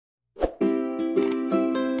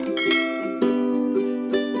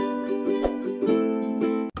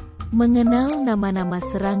Mengenal nama-nama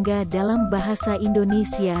serangga dalam bahasa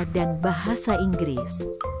Indonesia dan bahasa Inggris.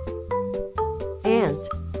 Ant,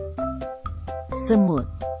 Semut.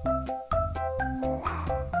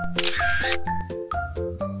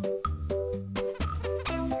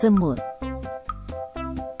 Semut.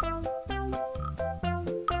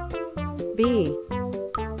 bee,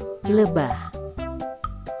 Lebah.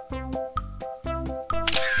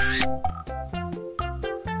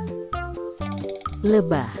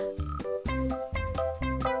 Lebah.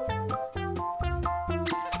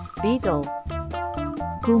 beetle,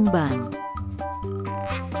 Kumbang.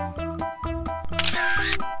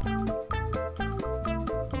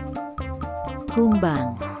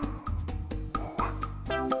 Kumbang.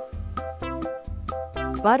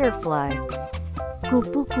 butterfly,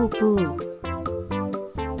 Kupu-kupu.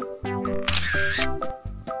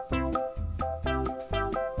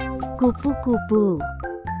 Kupu-kupu.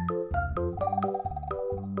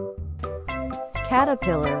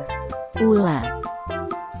 caterpillar, Ulat.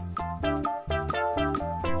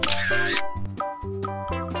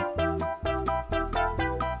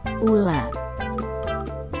 Ulat.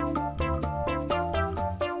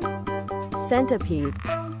 centipede,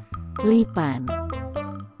 Lipan.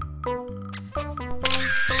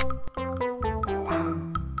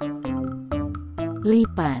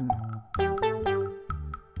 Lipan.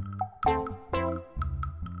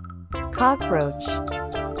 cockroach,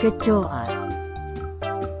 Kecoa.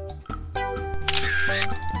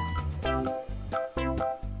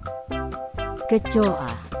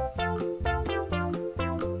 Kecoa.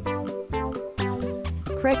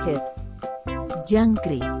 cricket,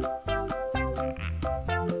 Jangkrik.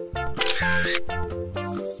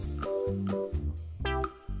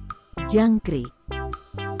 Jangkrik.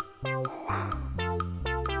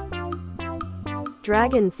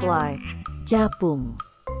 dragonfly, Capung.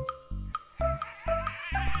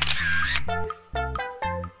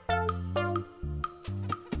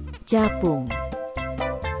 Capung.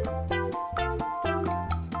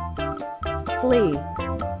 flea,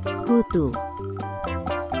 Kutu.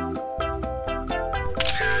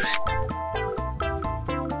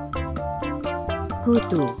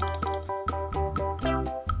 Kutu.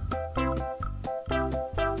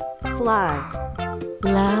 fly,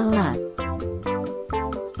 Lalat.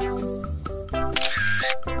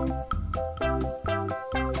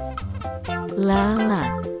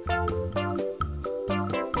 Lalat.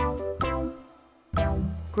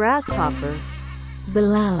 grasshopper,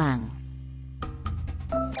 Belalang.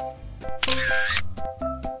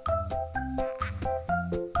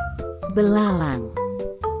 Belalang.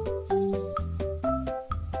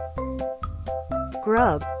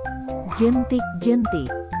 grub,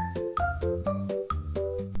 Jentik-jentik.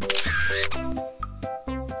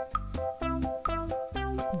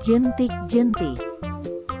 Jentik-jentik.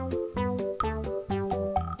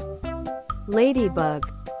 ladybug,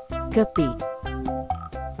 Kepik.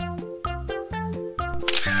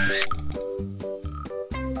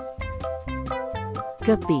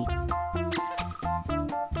 Kepik.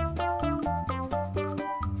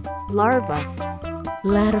 larva,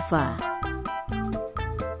 Larva.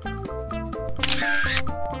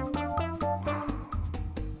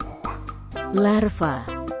 Larva.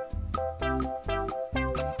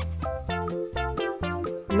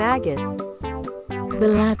 maggot,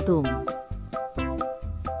 Belatung.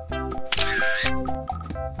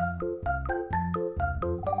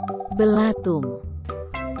 Belatung.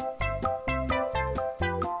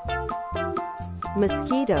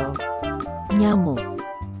 mosquito, Nyamuk.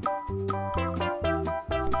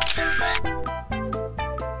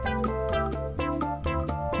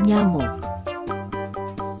 Nyamuk.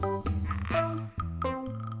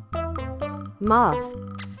 moth,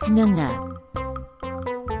 Ngengat.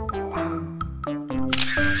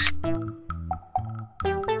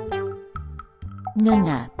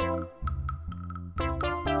 Ngengat.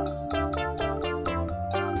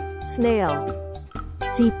 snail,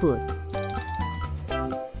 Siput.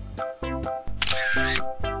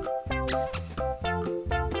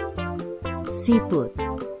 Siput.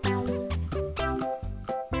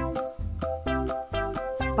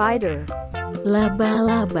 spider,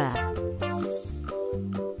 Laba-laba.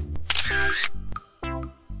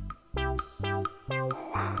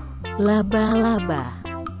 Laba-laba.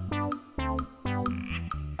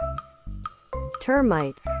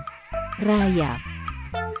 termite, Rayap.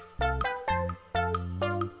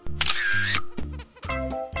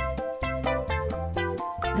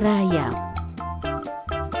 Rayap.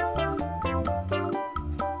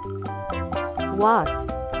 wasp,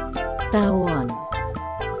 Tawon.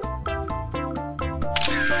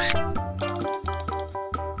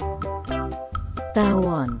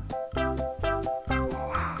 Tawon.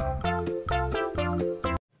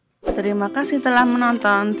 Terima kasih telah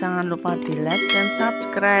menonton. Jangan lupa di like dan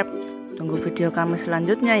subscribe. Tunggu video kami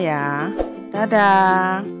selanjutnya ya.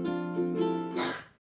 Dadah.